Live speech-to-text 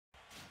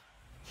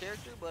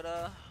character, but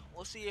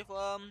we'll see if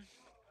Kaboom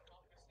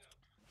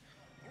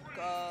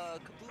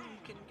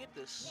can get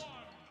this.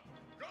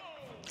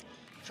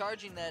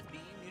 Charging that B,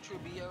 neutral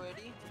B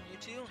already from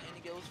Mewtwo, and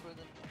he goes for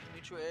the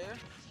neutral air.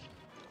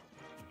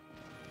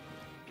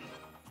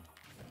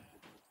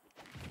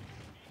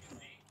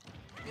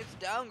 It's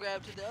down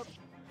grab to the up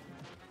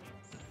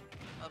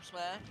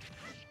smash.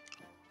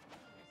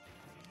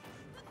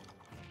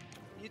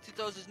 Mewtwo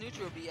throws his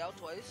neutral B out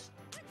twice.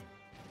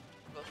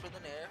 Goes for the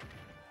nair.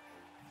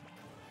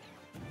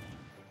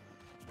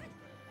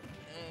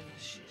 And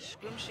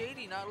Scrim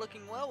Shady not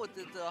looking well with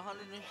the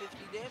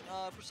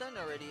 150%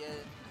 already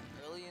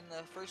early in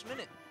the first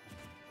minute.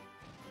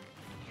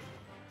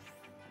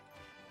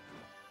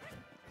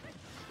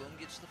 Boom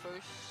gets the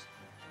first.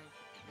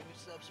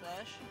 Gets the up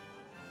smash.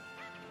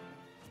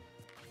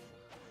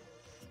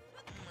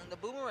 And the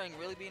boomerang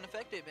really being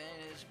effective, man.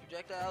 His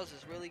projectiles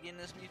is really getting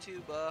this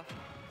Mewtwo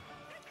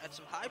at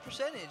some high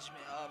percentage.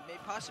 Maybe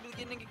possibly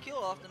getting a kill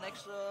off the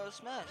next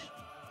smash.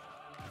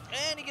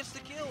 And he gets the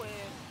kill,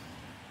 and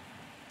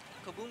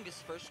Kaboom gets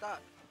the first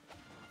stock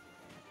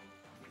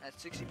at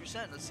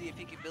 60%. Let's see if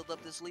he can build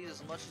up this lead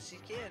as much as he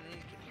can.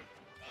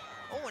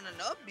 Oh, and an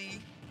up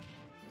B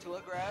to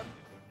a grab.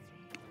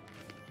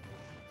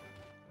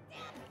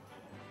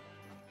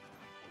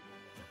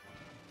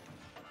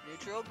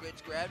 Neutral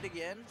gets grabbed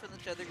again for the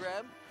tether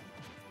grab.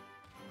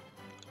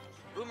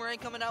 Boomerang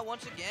coming out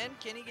once again.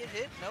 Can he get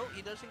hit? No,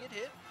 he doesn't get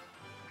hit.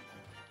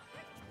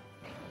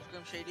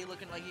 Scrim Shady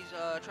looking like he's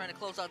trying to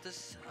close out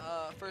this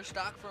first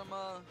stock from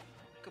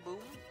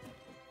Kaboom.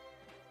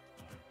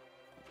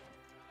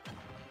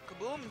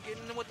 Kaboom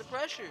getting him with the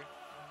pressure.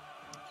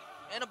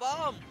 And a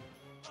bomb.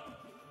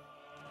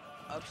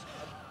 Up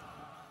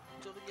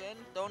tilt again.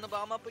 Throwing the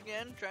bomb up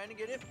again. Trying to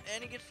get it.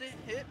 And he gets the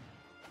hit.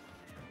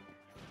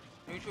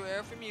 Neutral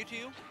air from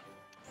Mewtwo.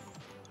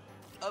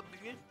 Up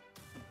again.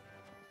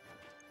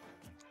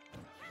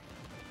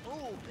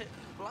 Ooh,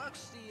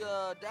 blocks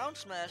the down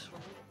smash from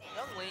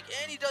Young Link,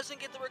 and he doesn't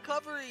get the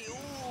recovery.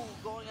 Ooh,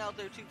 going out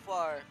there too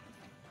far.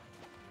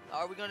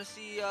 Are we gonna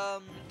see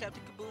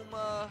Captain Kaboom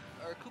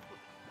or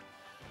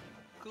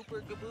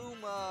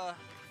CooperKaboom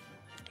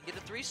get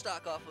a 3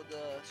 stock off of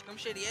the Scrim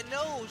Shady? And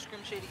no,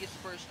 Scrim Shady gets the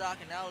first stock,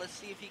 and now let's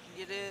see if he can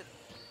get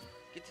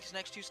these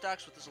next 2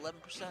 stocks with this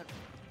 11%.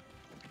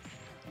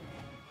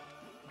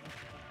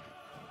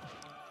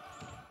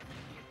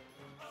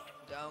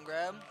 Down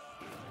grab.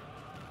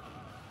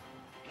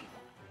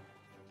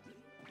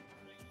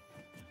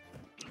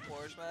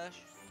 Forward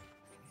smash.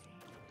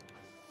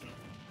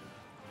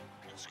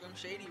 Scrim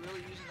Shady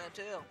really using that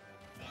tail.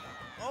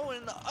 Oh,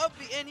 and the up,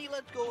 and he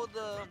lets go of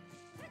the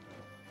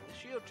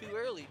shield too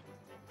early.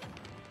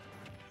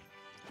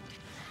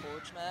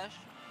 Forward smash.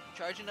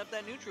 Charging up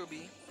that neutral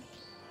B.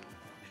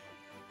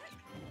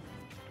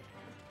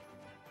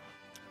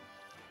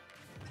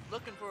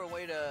 Looking for a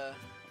way to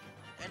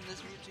end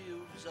this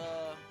Mewtwo's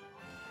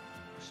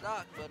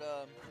stock, but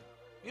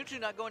Mewtwo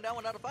not going down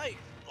without a fight.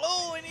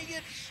 Oh, and he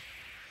gets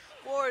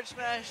forward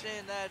smash,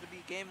 and that'd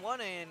be game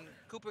 1, and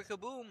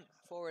CooperKaboom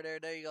forward air.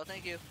 There you go.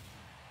 Thank you.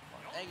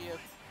 Thank you.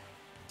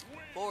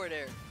 Forward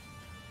air.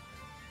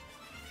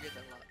 Forget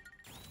that a lot.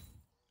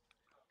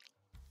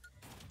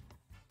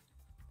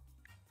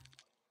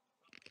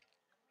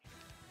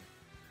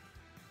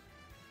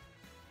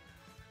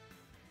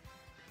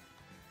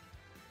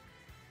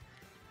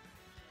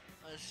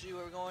 Let's see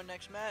where we're going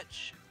next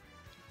match.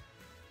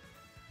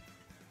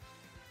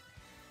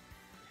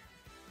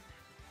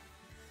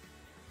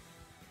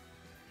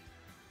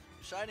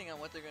 Deciding on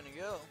what they're gonna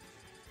go.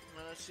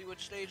 Let's see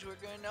which stage we're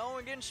going. No,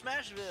 we're getting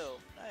Smashville.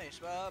 Nice.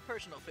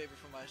 Personal favorite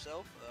for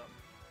myself.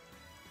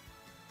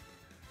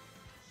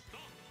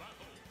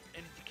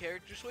 And the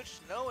character switch?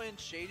 No, and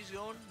Shady's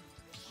going.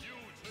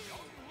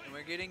 And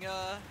we're getting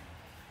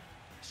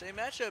same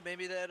matchup.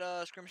 Maybe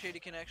that Scrim Shady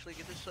can actually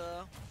get this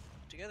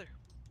together.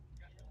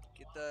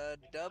 Get the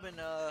dub and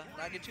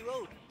not get too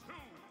old.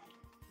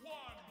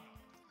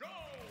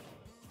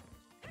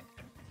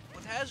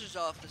 With hazards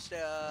off,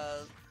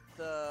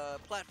 the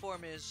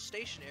platform is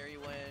stationary.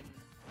 When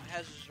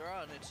hazards are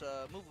on, it's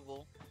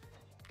movable.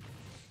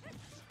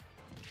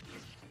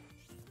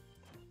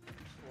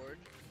 Forward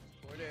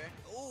air.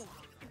 Ooh.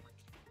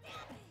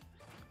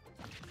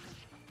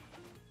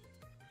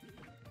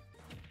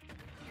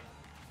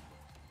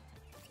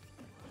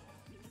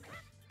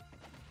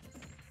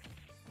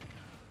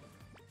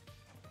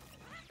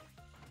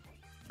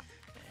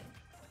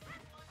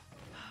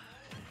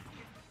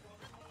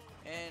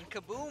 And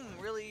Kaboom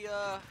really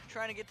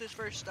trying to get this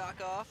first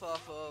stock off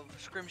of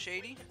Scrim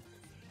Shady.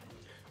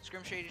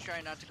 Scrim Shady's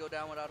trying not to go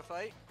down without a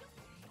fight.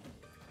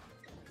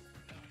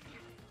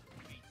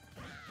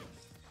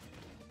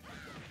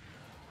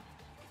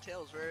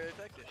 Tail's very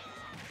effective.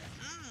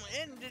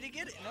 And did he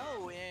get it?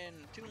 No, and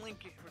Toon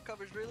Link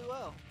recovers really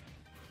well.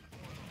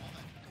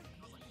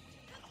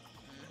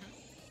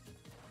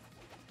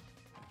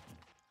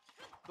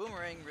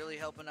 Boomerang really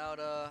helping out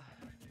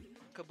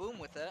Kaboom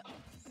with that.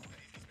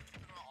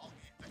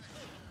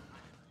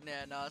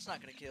 Nah, no, it's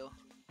not gonna kill.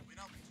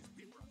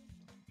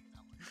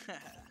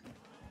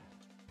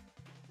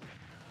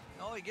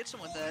 Oh, he gets him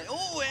with that.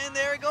 Oh, and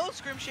there it goes.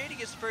 Scrim Shady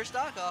gets the first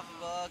stock off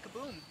of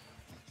Kaboom.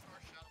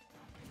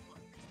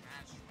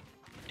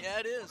 Yeah,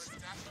 it is.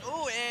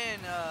 Oh,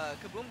 and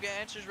Kaboom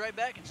answers right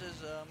back and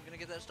says, I'm going to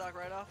get that stock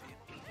right off you.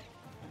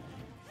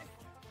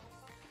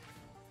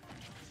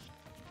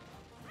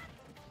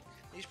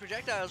 These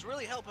projectiles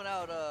really helping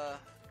out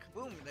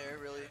Kaboom there,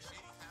 really.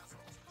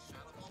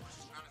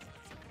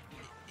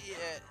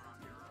 Yeah.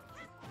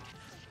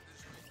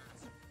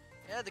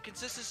 Yeah, the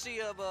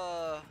consistency of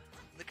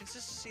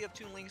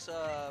Toon Link's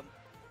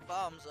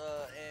bombs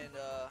and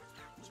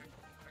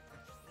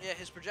yeah,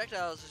 his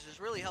projectiles is just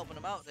really helping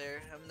him out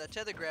there. I mean, the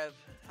tether grab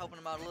helping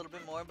him out a little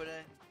bit more, but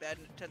bad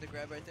tether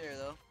grab right there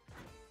though.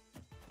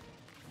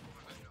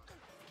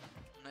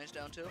 Nice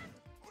down tilt.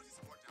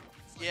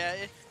 Yeah.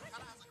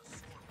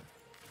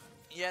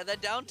 Yeah,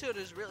 that down tilt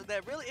is really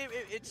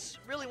it's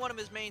really one of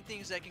his main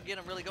things that can get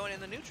him really going in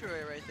the neutral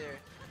area right there.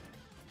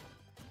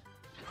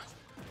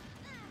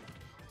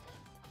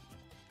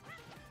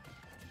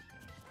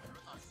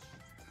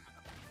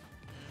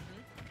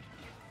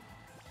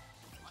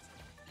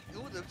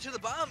 Ooh, to the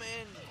bomb,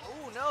 and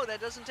oh no, that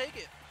doesn't take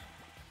it.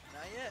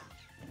 Not yet.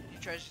 He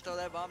tries to throw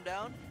that bomb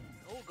down.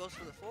 Oh, goes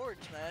for the forward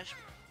smash.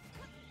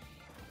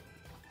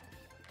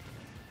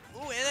 Ooh,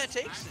 and that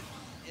takes it.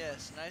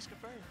 Yes, nice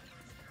confirm.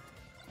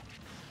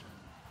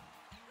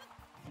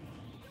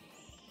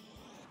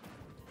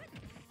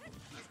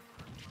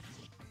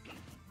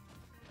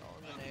 Oh,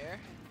 in the air.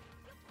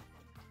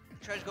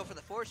 Tries to go for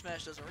the forward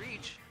smash, doesn't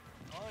reach.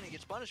 Oh, and he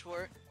gets punished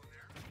for it.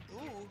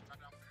 Ooh.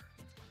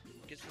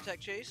 Gets the tech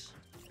chase.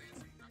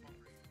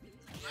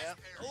 Yeah.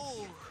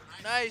 Oh,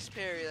 nice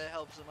parry that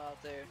helps him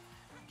out there.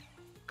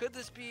 Could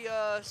this be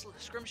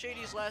Scrim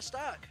Shady's last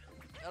stock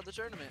of the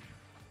tournament?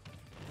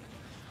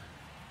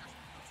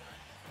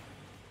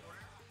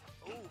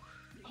 Ooh.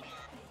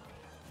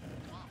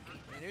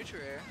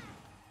 Neutral air.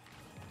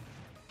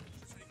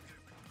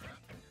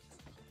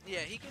 Yeah,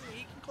 he can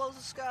close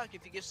the stock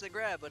if he gets the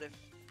grab, but if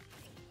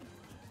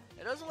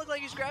it doesn't look like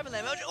he's grabbing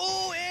that much.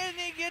 Oh, and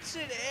he gets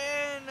it,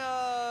 and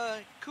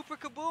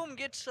CooperKaboom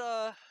gets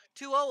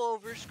 2-0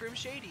 over Scrim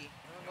Shady.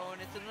 We're going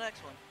into the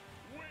next one.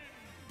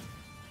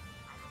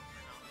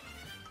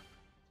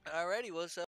 Alrighty, well, so